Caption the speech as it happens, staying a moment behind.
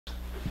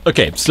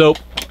Okay, so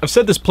I've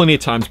said this plenty of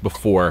times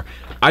before.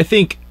 I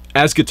think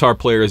as guitar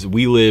players,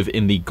 we live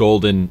in the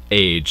golden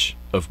age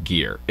of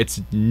gear.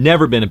 It's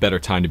never been a better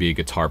time to be a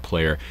guitar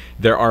player.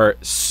 There are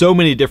so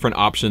many different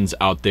options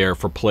out there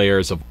for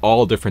players of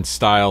all different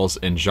styles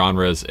and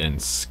genres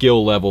and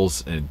skill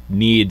levels and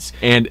needs.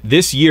 And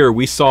this year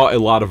we saw a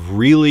lot of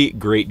really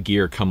great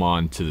gear come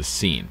on to the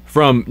scene.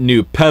 From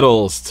new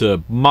pedals to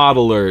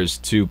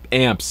modelers to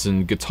amps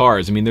and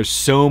guitars. I mean, there's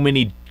so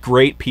many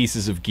great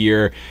pieces of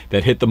gear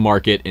that hit the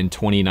market in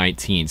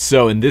 2019.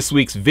 So in this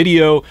week's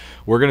video,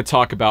 we're going to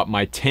talk about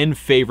my 10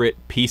 favorite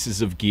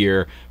pieces of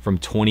gear from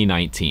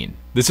 2019.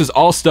 This is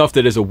all stuff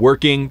that as a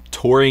working,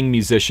 touring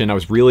musician, I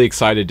was really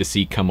excited to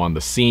see come on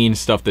the scene,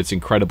 stuff that's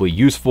incredibly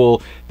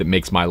useful, that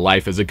makes my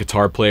life as a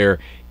guitar player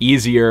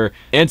easier,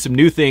 and some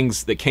new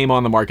things that came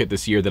on the market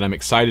this year that I'm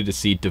excited to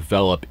see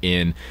develop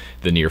in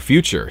the near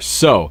future.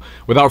 So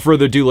without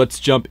further ado, let's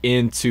jump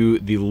into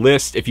the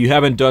list. If you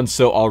haven't done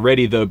so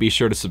already though, be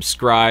sure to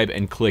subscribe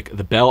and click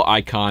the bell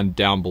icon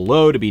down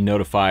below to be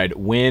notified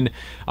when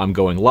I'm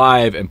going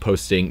live and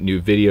posting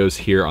new videos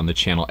here on the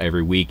channel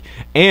every week.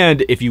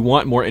 And if you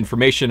want more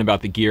information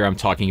about the gear I'm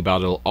talking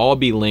about, it'll all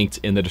be linked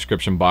in the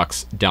description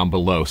box down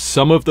below.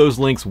 Some of those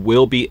links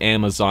will be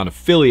Amazon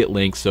affiliate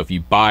links, so if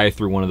you buy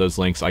through one of those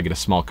links, I get a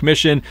small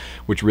commission,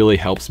 which really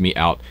helps me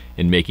out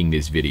in making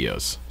these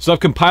videos. So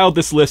I've compiled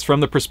this list from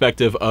the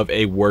perspective of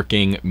a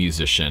working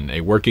musician,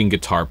 a working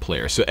guitar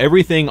player. So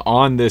everything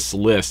on this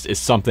list is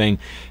something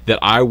that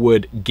I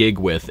would gig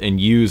with and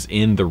use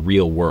in the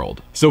real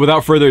world. So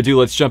without further ado,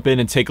 let's jump in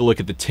and take a look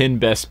at the 10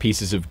 best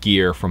pieces of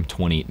gear from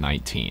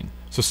 2019.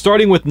 So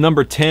starting with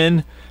number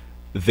 10,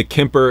 the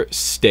Kemper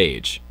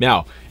Stage.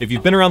 Now, if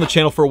you've been around the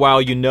channel for a while,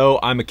 you know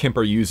I'm a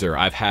Kemper user.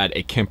 I've had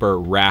a Kemper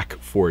rack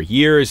for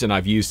years, and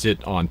I've used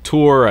it on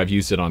tour, I've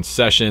used it on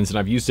sessions, and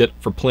I've used it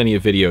for plenty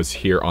of videos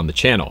here on the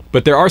channel.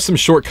 But there are some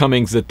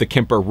shortcomings that the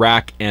Kemper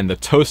rack and the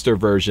toaster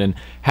version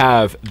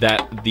have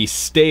that the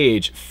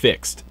Stage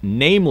fixed,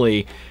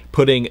 namely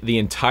putting the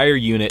entire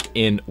unit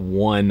in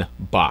one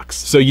box.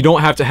 So you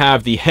don't have to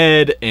have the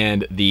head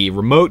and the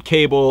remote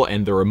cable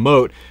and the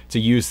remote to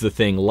use the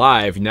thing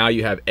live. Now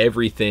you have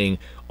everything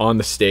on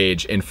the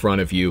stage in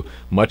front of you,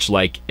 much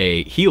like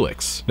a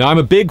Helix. Now I'm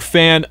a big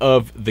fan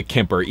of the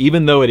Kemper,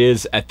 even though it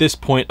is at this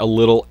point a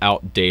little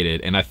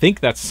outdated. And I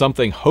think that's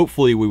something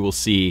hopefully we will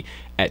see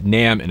at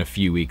NAMM in a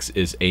few weeks,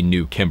 is a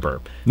new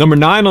Kemper. Number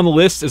 9 on the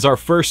list is our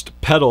first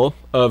pedal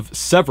of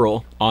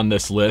several on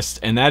this list,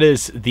 and that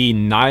is the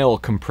Nile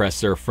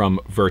compressor from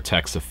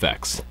Vertex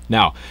Effects.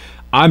 Now,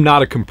 I'm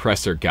not a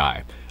compressor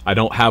guy. I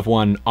don't have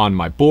one on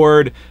my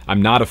board.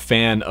 I'm not a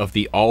fan of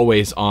the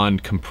always on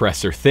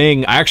compressor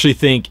thing. I actually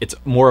think it's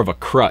more of a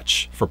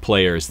crutch for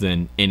players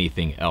than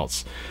anything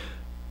else.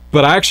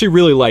 But I actually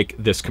really like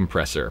this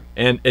compressor,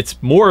 and it's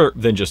more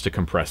than just a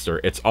compressor.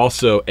 It's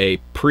also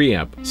a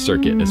preamp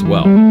circuit as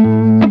well.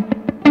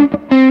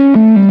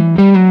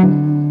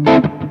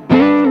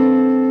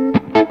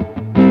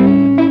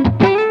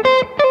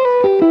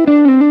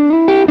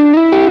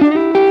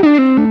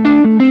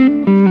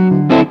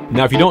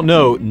 Now, if you don't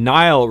know,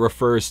 Nile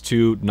refers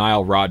to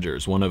Nile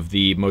Rodgers, one of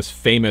the most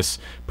famous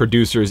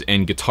producers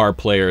and guitar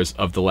players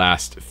of the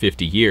last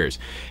 50 years.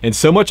 And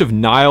so much of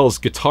Nile's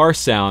guitar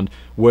sound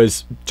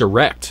was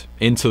direct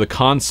into the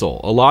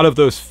console. A lot of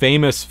those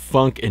famous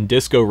funk and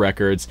disco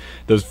records,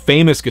 those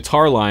famous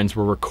guitar lines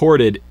were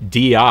recorded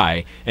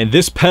DI, and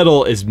this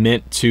pedal is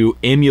meant to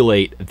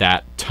emulate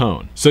that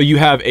tone. So you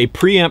have a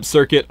preamp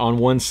circuit on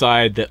one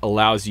side that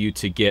allows you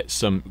to get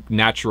some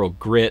natural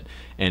grit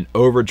and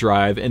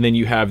overdrive, and then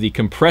you have the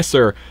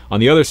compressor on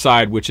the other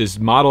side, which is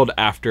modeled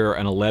after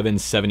an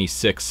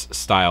 1176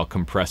 style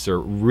compressor.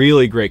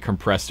 Really great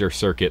compressor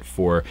circuit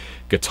for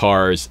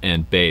guitars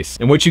and bass.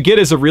 And what you get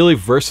is a really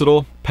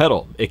versatile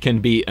pedal. It can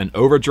be an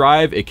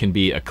overdrive, it can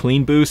be a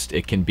clean boost,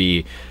 it can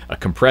be a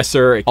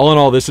compressor. All in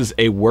all, this is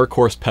a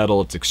workhorse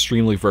pedal. It's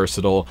extremely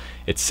versatile,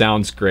 it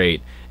sounds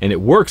great, and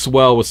it works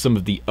well with some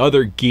of the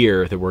other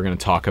gear that we're going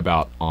to talk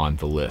about on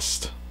the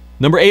list.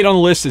 Number 8 on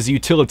the list is a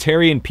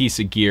utilitarian piece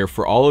of gear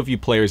for all of you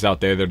players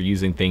out there that are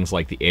using things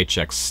like the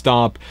HX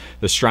Stomp,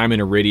 the Strymon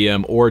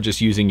Iridium, or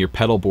just using your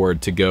pedal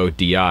board to go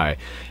DI.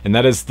 And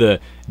that is the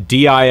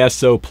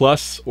DISO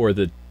Plus, or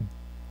the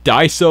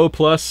DISO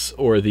Plus,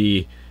 or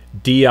the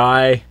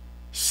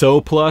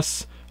DISO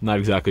Plus. I'm not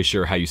exactly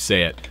sure how you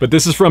say it, but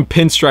this is from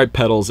Pinstripe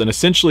Pedals, and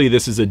essentially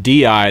this is a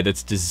DI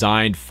that's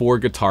designed for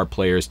guitar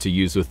players to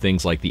use with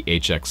things like the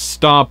HX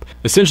Stomp.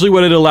 Essentially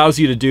what it allows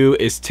you to do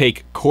is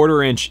take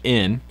 1/4 inch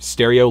in,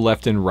 stereo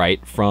left and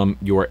right, from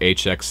your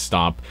HX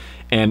Stomp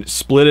and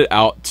split it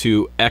out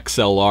to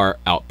XLR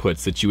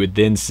outputs that you would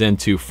then send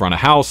to front of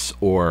house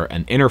or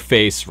an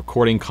interface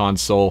recording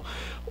console,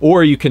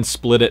 or you can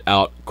split it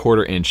out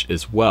 1/4 inch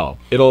as well.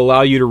 It'll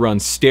allow you to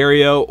run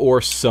stereo or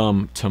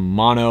some to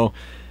mono.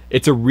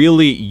 It's a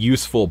really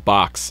useful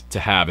box to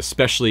have,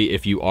 especially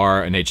if you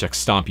are an HX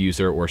Stomp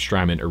user or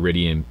Strymon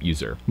Iridium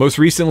user. Most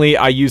recently,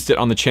 I used it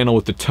on the channel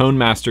with the Tone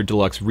Master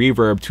Deluxe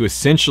Reverb to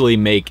essentially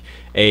make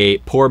a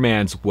poor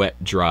man's wet,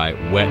 dry,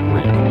 wet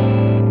rig.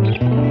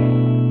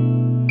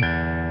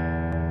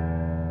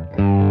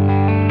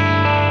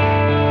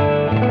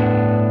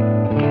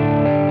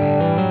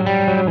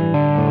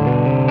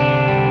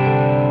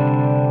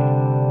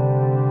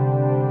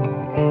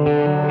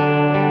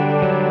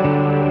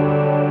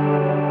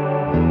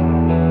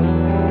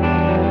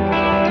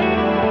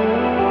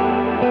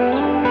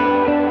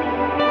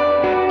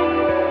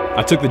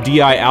 I took the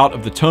DI out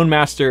of the Tone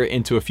Master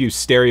into a few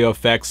stereo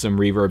effects, some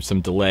reverb,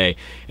 some delay,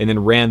 and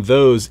then ran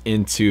those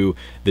into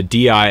the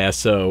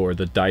DISO or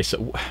the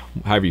DISO,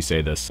 however you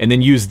say this, and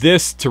then used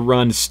this to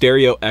run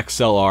stereo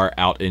XLR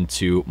out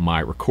into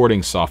my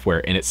recording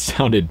software, and it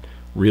sounded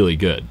really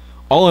good.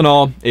 All in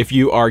all, if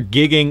you are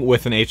gigging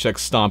with an HX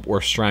Stomp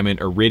or Strymon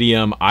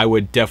Iridium, I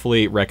would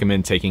definitely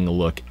recommend taking a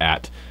look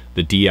at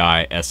the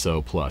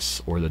DISO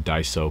Plus or the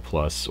DISO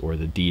Plus or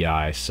the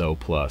DISO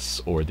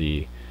Plus or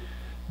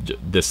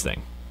this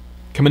thing.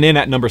 Coming in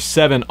at number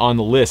 7 on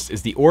the list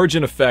is the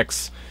Origin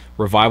Effects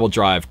Revival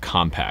Drive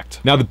Compact.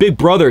 Now, the big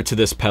brother to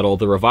this pedal,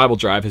 the Revival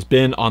Drive, has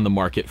been on the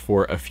market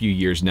for a few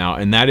years now,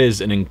 and that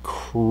is an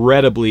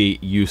incredibly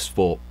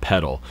useful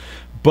pedal.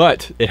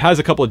 But it has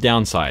a couple of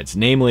downsides.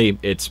 Namely,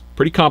 it's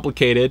pretty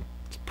complicated,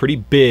 it's pretty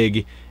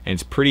big, and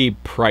it's pretty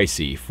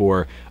pricey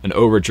for an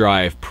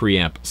overdrive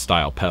preamp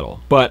style pedal.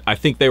 But I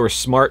think they were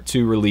smart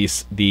to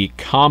release the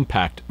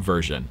compact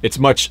version. It's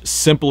much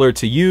simpler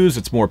to use,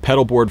 it's more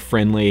pedalboard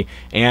friendly,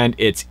 and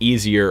it's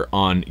easier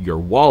on your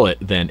wallet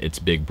than its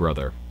big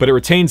brother. But it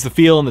retains the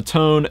feel and the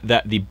tone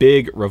that the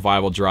big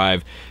Revival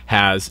Drive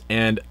has,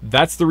 and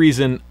that's the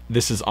reason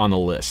this is on the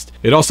list.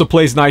 It also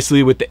plays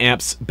nicely with the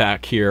amps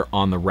back here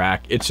on the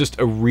rack. It's just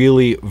a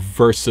really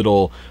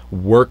versatile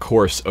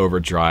workhorse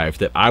overdrive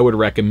that I would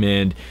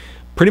recommend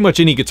pretty much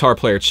any guitar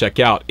player check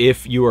out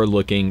if you are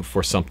looking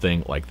for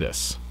something like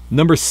this.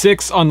 Number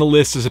 6 on the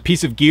list is a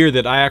piece of gear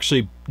that I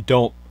actually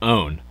don't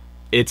own.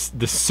 It's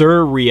the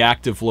Shure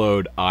Reactive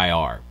Load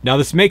IR. Now,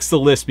 this makes the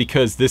list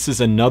because this is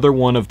another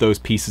one of those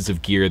pieces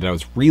of gear that I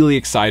was really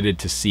excited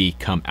to see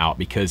come out,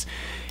 because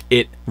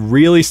it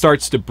really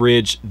starts to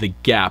bridge the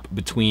gap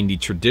between the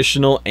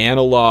traditional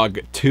analog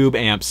tube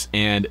amps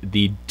and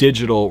the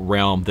digital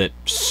realm that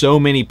so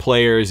many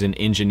players and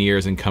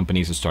engineers and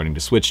companies are starting to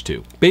switch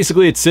to.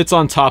 Basically, it sits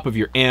on top of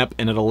your amp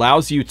and it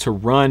allows you to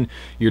run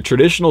your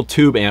traditional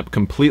tube amp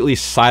completely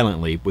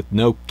silently with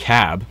no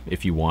cab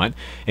if you want,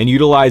 and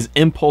utilize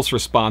impulse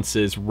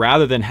responses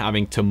rather than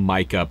having to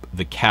mic up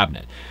the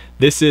cabinet.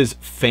 This is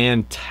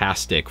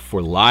fantastic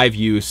for live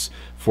use,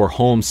 for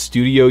home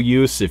studio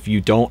use if you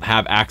don't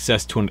have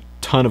access to a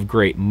ton of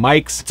great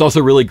mics. It's also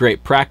a really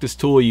great practice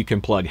tool. You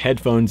can plug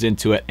headphones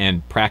into it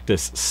and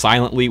practice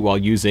silently while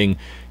using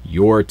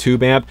your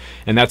tube amp.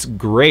 And that's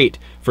great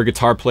for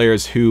guitar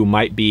players who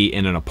might be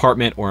in an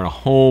apartment or in a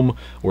home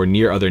or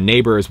near other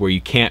neighbors where you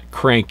can't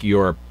crank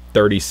your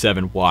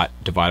 37 watt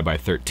divided by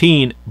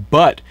 13,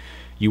 but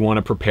you want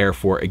to prepare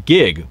for a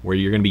gig where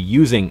you're going to be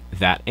using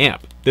that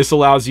amp. This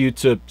allows you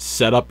to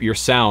set up your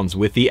sounds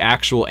with the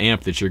actual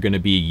amp that you're going to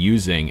be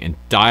using and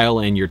dial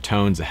in your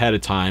tones ahead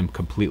of time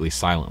completely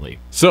silently.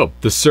 So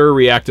the Shure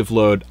Reactive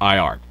Load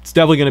IR. It's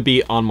definitely going to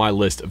be on my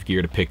list of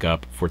gear to pick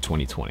up for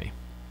 2020.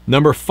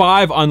 Number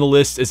 5 on the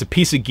list is a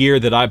piece of gear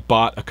that I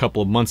bought a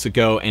couple of months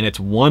ago, and it's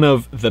one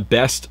of the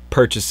best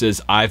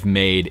purchases I've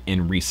made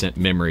in recent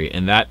memory,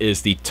 and that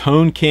is the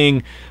Tone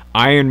King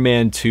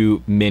Ironman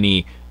 2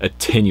 Mini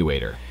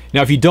Attenuator.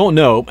 Now, if you don't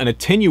know, an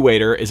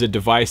attenuator is a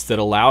device that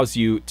allows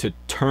you to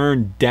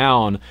turn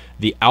down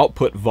the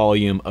output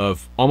volume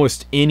of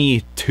almost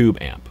any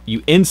tube amp.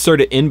 You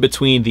insert it in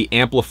between the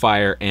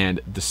amplifier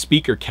and the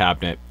speaker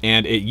cabinet,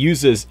 and it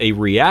uses a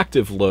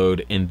reactive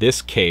load, in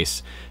this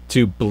case,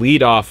 to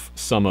bleed off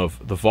some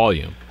of the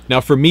volume. Now,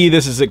 for me,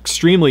 this is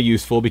extremely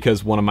useful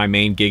because one of my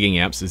main gigging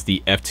amps is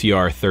the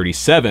FTR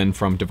 37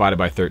 from Divided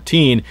by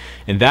 13,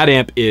 and that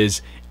amp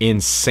is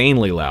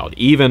insanely loud.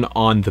 Even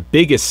on the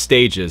biggest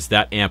stages,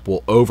 that amp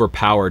will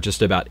overpower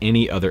just about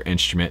any other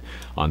instrument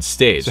on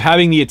stage. So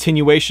having the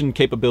attenuation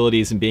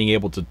capabilities and being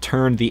able to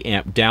turn the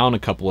amp down a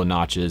couple of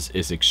notches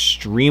is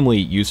extremely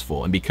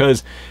useful. And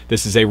because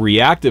this is a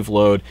reactive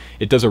load,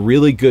 it does a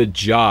really good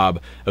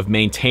job of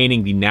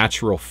maintaining the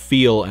natural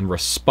feel and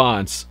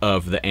response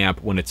of the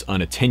amp when it's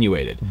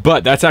unattenuated.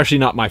 But that's actually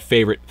not my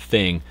favorite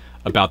thing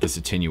about this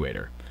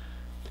attenuator.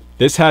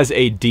 This has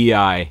a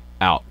DI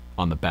out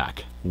on the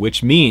back,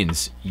 which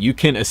means you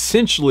can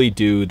essentially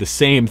do the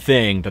same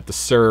thing that the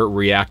Shure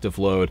Reactive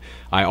Load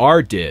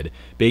IR did,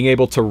 being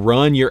able to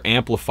run your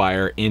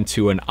amplifier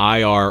into an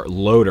IR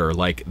loader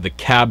like the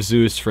Cab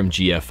Zeus from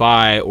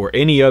GFI or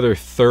any other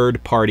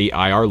third-party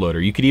IR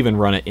loader. You could even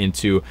run it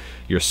into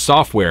your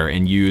software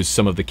and use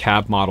some of the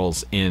cab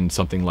models in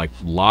something like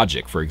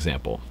Logic, for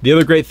example. The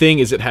other great thing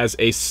is it has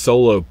a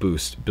solo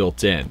boost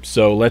built in.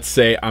 So let's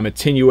say I'm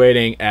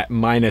attenuating at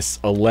minus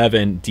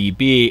 11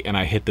 dB and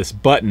I hit this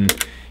button,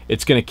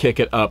 it's going to kick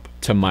it up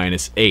to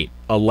 -8,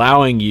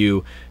 allowing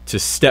you to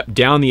step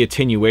down the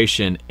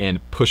attenuation and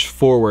push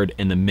forward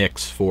in the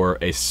mix for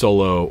a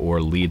solo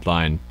or lead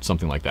line,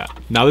 something like that.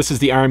 Now, this is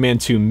the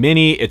Ironman 2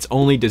 Mini. It's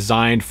only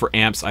designed for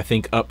amps, I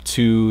think, up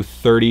to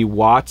 30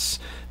 watts.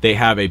 They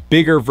have a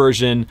bigger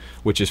version,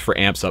 which is for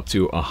amps up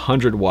to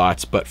 100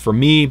 watts. But for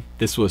me,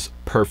 this was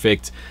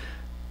perfect.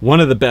 One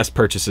of the best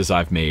purchases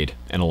I've made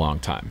in a long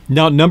time.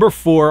 Now, number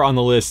 4 on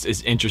the list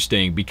is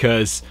interesting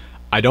because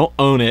I don't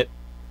own it,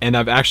 and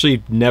I've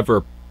actually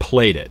never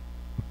played it,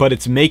 but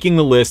it's making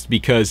the list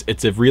because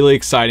it's a really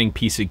exciting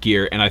piece of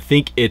gear, and I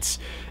think it's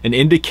an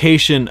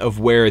indication of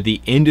where the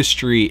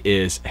industry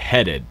is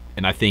headed,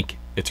 and I think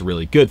it's a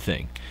really good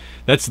thing.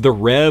 That's the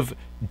Rev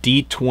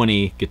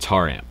D20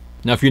 guitar amp.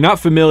 Now, if you're not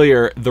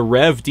familiar, the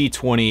Rev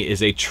D20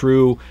 is a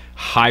true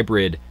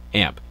hybrid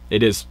amp.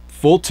 It is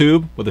full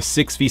tube with a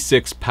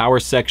 6v6 power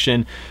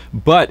section,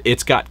 but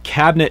it's got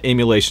cabinet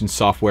emulation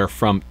software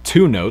from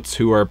 2Notes,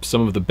 who are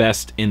some of the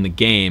best in the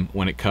game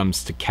when it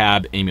comes to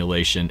cab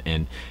emulation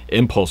and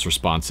impulse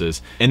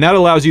responses. And that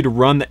allows you to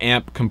run the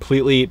amp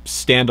completely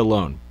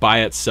standalone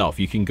by itself.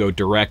 You can go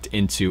direct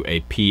into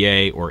a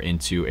PA or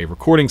into a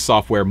recording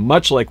software,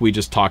 much like we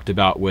just talked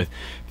about with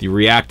the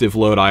Reactive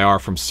Load IR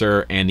from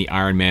Sir and the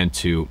Ironman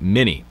 2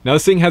 Mini. Now,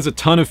 this thing has a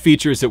ton of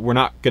features that we're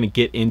not going to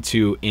get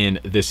into in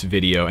this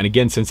video. And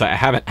again, since I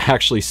haven't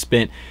actually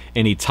spent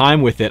any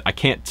time with it, I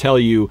can't tell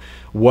you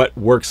what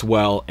works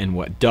well and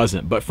what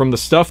doesn't. But from the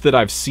stuff that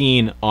I've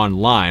seen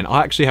online, I'll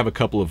actually have a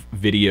couple of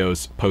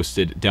videos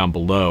posted down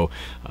below.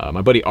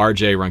 My buddy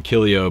RJ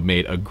Ronquillo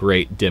made a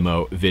great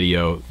demo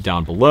video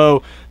down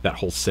below. That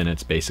whole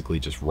sentence basically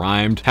just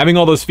rhymed. Having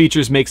all those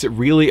features makes it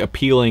really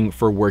appealing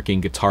for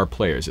working guitar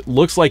players. It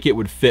looks like it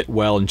would fit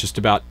well in just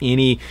about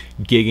any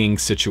gigging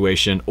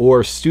situation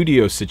or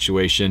studio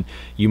situation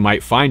you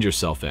might find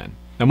yourself in.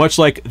 Now, much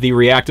like the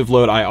Reactive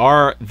Load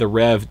IR, the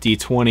Rev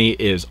D20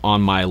 is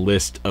on my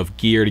list of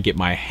gear to get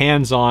my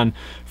hands on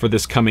for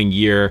this coming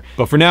year.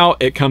 But for now,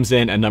 it comes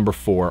in at number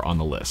 4 on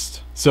the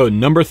list. So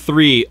number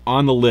 3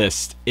 on the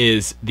list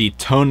is the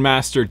Tone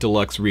Master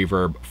Deluxe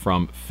Reverb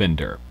from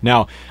Fender.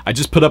 Now, I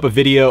just put up a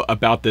video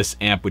about this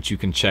amp, which you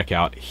can check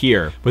out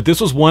here. But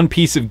this was one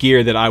piece of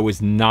gear that I was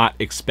not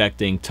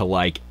expecting to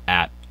like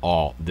at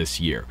all this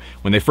year.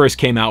 When they first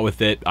came out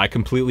with it, I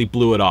completely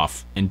blew it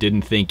off and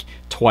didn't think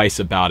twice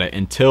about it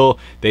until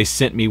they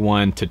sent me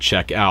one to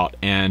check out,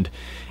 and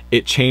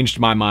it changed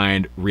my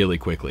mind really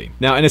quickly.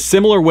 Now, in a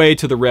similar way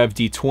to the Rev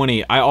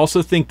D20, I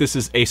also think this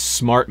is a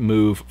smart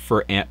move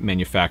for amp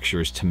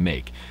manufacturers to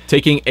make.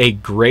 Taking a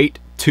great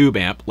tube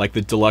amp like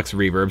the Deluxe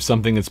Reverb,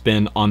 something that's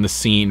been on the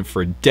scene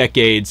for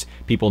decades,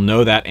 people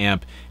know that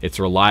amp, it's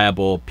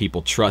reliable,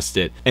 people trust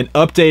it, and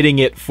updating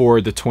it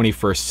for the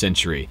 21st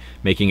century,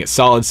 making it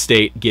solid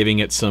state, giving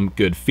it some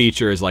good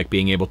features like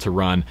being able to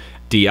run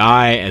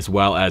DI as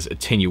well as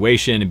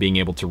attenuation and being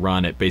able to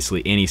run at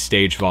basically any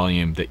stage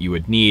volume that you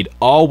would need,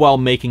 all while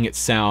making it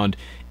sound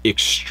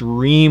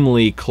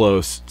extremely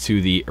close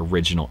to the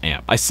original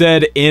amp. I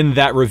said in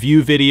that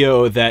review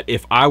video that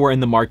if I were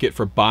in the market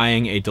for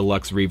buying a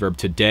Deluxe Reverb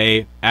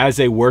today, as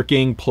a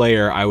working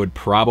player, I would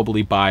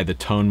probably buy the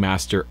Tone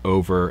Master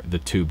over the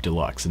Tube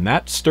Deluxe. And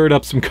that stirred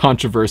up some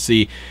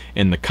controversy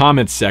in the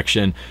comments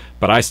section,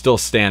 but I still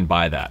stand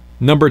by that.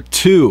 Number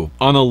 2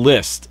 on a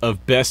list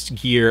of best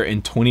gear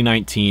in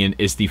 2019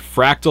 is the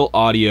Fractal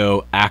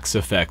Audio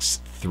Axe-Fx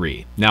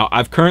 3. Now,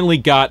 I've currently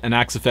got an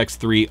Axe-Fx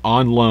 3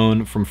 on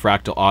loan from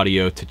Fractal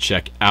Audio to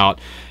check out,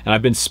 and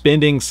I've been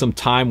spending some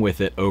time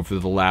with it over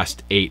the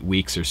last 8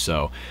 weeks or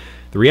so.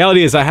 The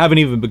reality is I haven't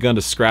even begun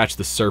to scratch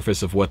the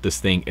surface of what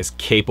this thing is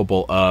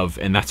capable of,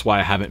 and that's why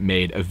I haven't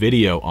made a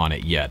video on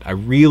it yet. I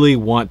really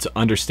want to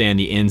understand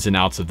the ins and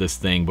outs of this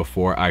thing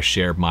before I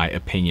share my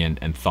opinion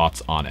and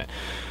thoughts on it.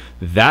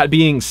 That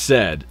being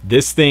said,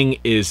 this thing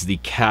is the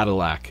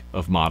Cadillac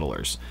of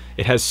modelers.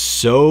 It has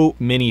so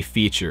many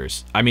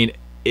features. I mean,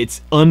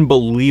 it's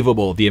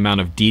unbelievable the amount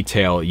of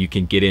detail you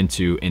can get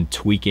into in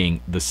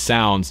tweaking the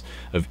sounds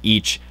of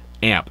each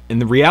amp. In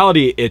the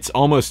reality, it's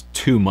almost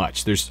too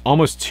much. There's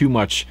almost too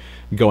much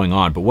going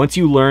on. But once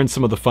you learn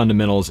some of the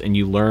fundamentals and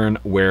you learn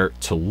where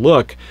to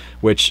look,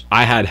 which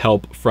I had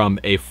help from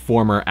a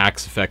former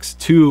Axe-Fx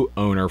 2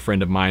 owner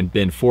friend of mine,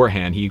 Ben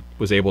Forehand, he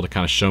was able to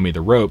kind of show me the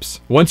ropes.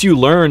 Once you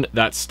learn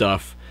that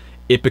stuff,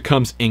 it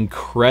becomes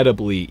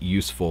incredibly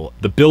useful.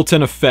 The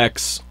built-in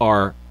effects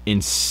are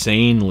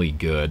insanely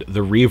good.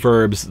 The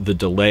reverbs, the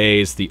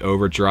delays, the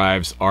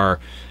overdrives are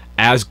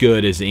as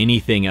good as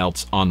anything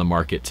else on the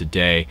market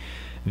today.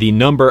 The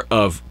number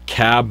of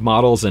cab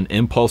models and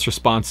impulse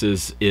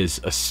responses is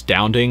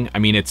astounding. I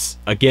mean, it's,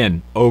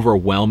 again,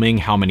 overwhelming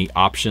how many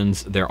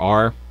options there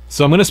are.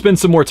 So I'm going to spend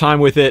some more time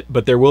with it,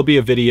 but there will be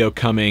a video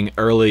coming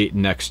early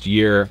next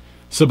year.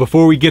 So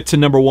before we get to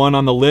number 1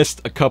 on the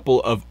list, a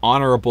couple of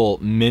honorable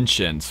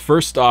mentions.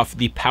 First off,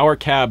 the Power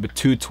Cab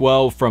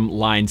 212 from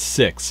Line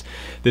 6.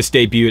 This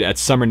debuted at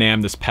Summer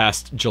NAMM this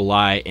past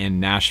July in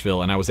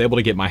Nashville, and I was able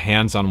to get my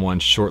hands on one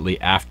shortly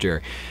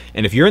after.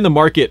 And if you're in the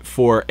market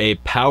for a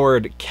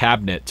powered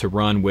cabinet to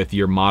run with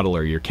your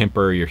modeler, your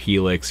Kemper, your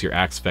Helix, your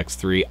Axe-Fx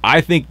 3, I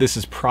think this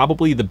is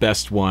probably the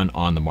best one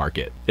on the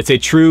market. It's a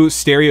true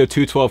stereo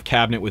 212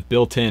 cabinet with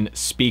built-in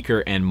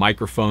speaker and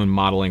microphone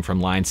modeling from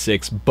Line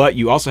 6, but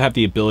you also have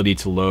the ability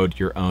to load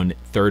your own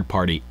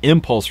third-party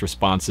impulse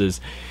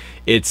responses.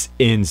 It's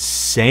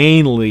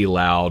insanely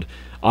loud.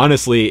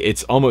 Honestly,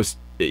 it's almost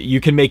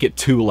you can make it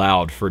too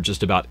loud for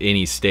just about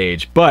any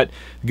stage. But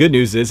the good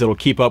news is it'll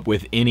keep up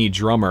with any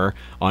drummer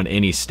on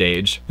any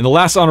stage. And the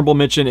last honorable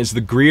mention is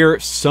the Greer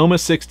Soma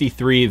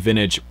 63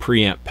 Vintage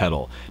Preamp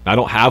Pedal. Now, I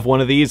don't have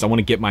one of these. I want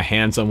to get my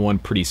hands on one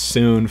pretty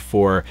soon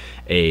for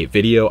a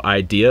video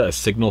idea, a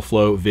signal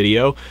flow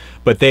video.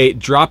 But they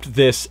dropped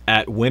this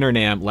at Winter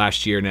NAMM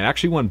last year, and it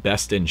actually won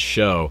Best in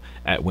Show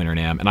at Winter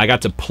NAMM. And I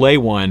got to play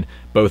one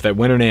both at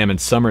Winter NAMM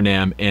and Summer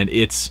NAMM, and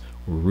it's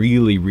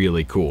really,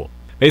 really cool.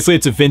 Basically,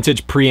 it's a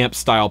vintage preamp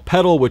style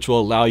pedal, which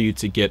will allow you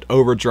to get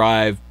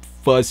overdrive,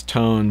 fuzz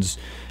tones,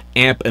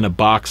 amp in a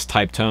box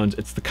type tones.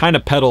 It's the kind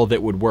of pedal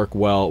that would work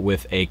well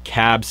with a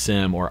cab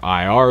sim or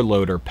IR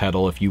loader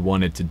pedal if you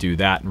wanted to do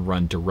that and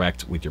run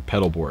direct with your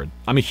pedal board.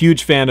 I'm a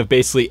huge fan of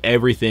basically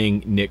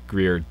everything Nick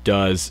Greer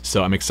does,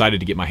 so I'm excited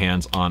to get my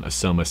hands on a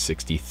Soma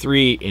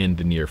 63 in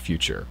the near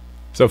future.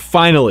 So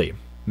finally,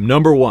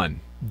 number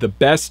one, the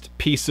best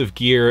piece of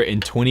gear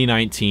in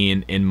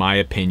 2019, in my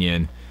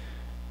opinion,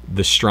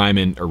 the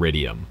Strymon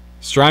Iridium.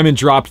 Strymon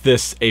dropped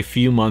this a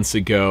few months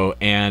ago,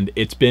 and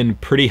it's been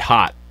pretty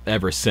hot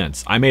ever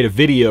since. I made a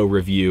video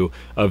review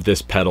of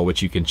this pedal,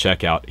 which you can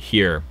check out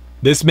here.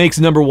 This makes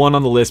number one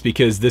on the list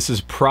because this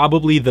is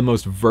probably the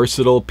most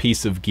versatile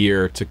piece of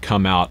gear to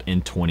come out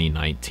in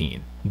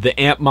 2019. The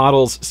amp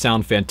models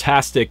sound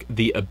fantastic.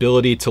 The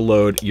ability to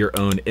load your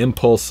own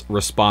impulse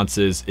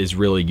responses is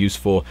really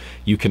useful.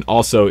 You can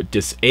also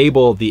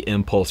disable the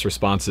impulse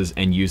responses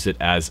and use it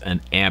as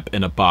an amp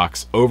in a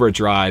box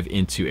overdrive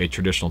into a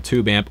traditional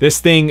tube amp.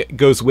 This thing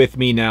goes with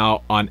me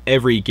now on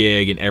every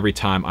gig, and every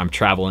time I'm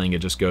traveling, it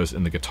just goes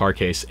in the guitar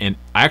case. And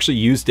I actually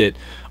used it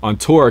on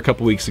tour a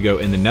couple weeks ago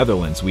in the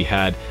Netherlands. We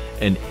had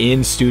an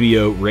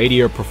in-studio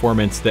radio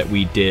performance that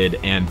we did,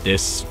 and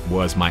this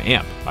was my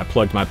amp. I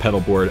plugged my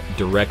pedal board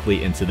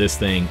directly into this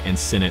thing and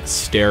sent it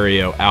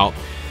stereo out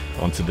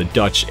onto the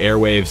Dutch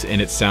airwaves, and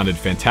it sounded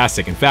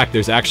fantastic. In fact,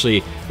 there's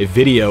actually a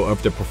video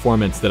of the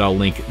performance that I'll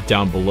link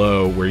down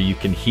below where you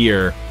can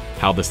hear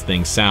how this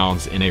thing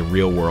sounds in a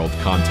real-world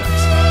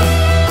context.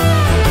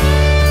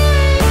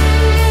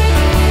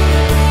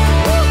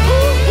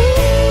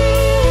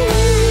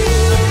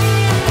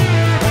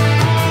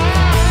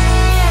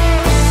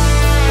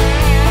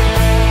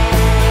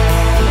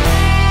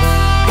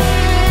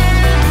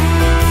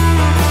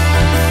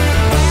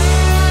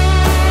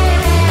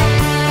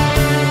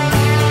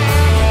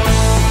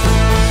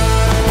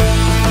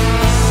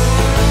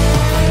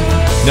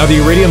 Now, the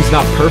Iridium's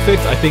not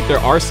perfect. I think there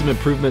are some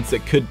improvements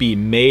that could be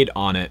made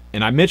on it,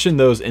 and I mentioned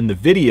those in the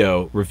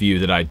video review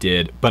that I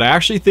did, but I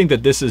actually think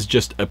that this is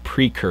just a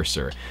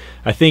precursor.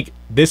 I think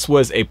this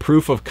was a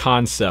proof of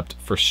concept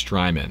for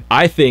Strymon.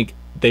 I think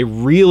they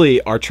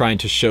really are trying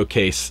to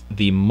showcase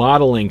the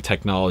modeling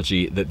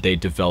technology that they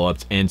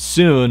developed, and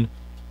soon,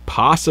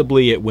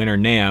 possibly at Winter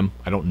NAMM,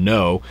 I don't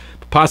know,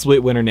 possibly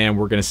at Winter NAMM,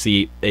 we're going to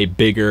see a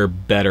bigger,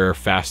 better,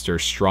 faster,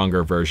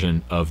 stronger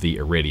version of the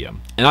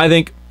Iridium. And I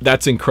think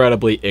that's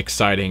incredibly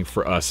exciting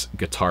for us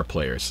guitar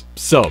players.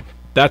 So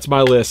that's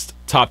my list,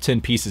 top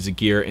 10 pieces of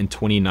gear in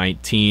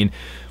 2019.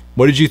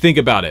 What did you think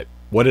about it?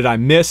 What did I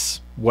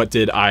miss? What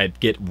did I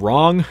get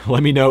wrong?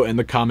 Let me know in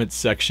the comments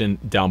section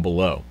down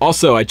below.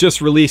 Also, I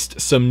just released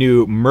some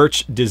new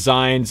merch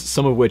designs,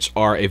 some of which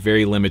are a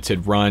very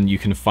limited run. You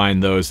can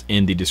find those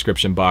in the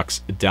description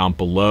box down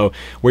below,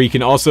 where you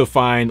can also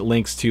find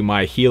links to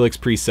my Helix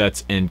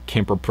presets and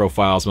Kemper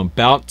profiles. I'm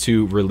about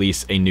to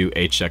release a new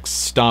HX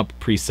Stomp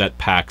preset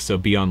pack, so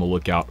be on the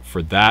lookout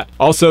for that.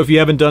 Also, if you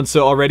haven't done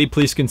so already,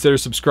 please consider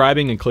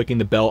subscribing and clicking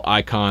the bell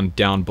icon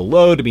down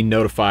below to be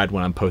notified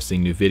when I'm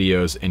posting new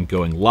videos and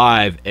going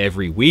live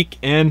every week.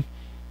 And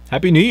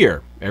Happy New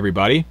Year,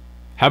 everybody.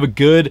 Have a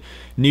good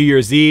New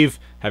Year's Eve.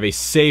 Have a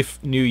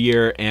safe New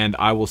Year, and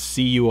I will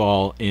see you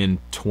all in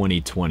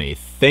 2020.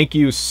 Thank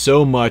you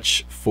so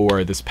much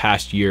for this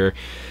past year.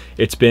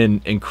 It's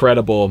been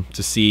incredible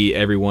to see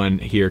everyone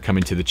here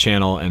coming to the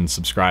channel and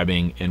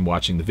subscribing and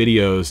watching the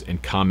videos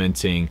and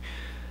commenting.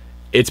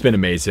 It's been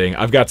amazing.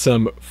 I've got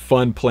some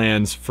fun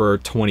plans for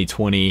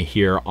 2020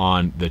 here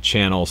on the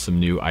channel, some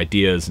new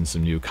ideas and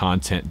some new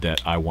content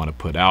that I want to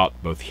put out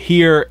both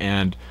here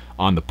and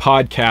on the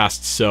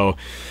podcast. So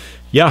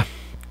yeah,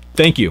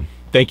 thank you.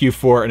 Thank you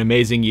for an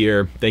amazing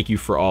year. Thank you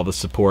for all the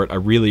support. I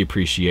really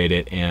appreciate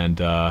it.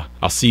 And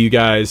I'll see you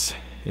guys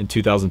in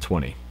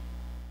 2020.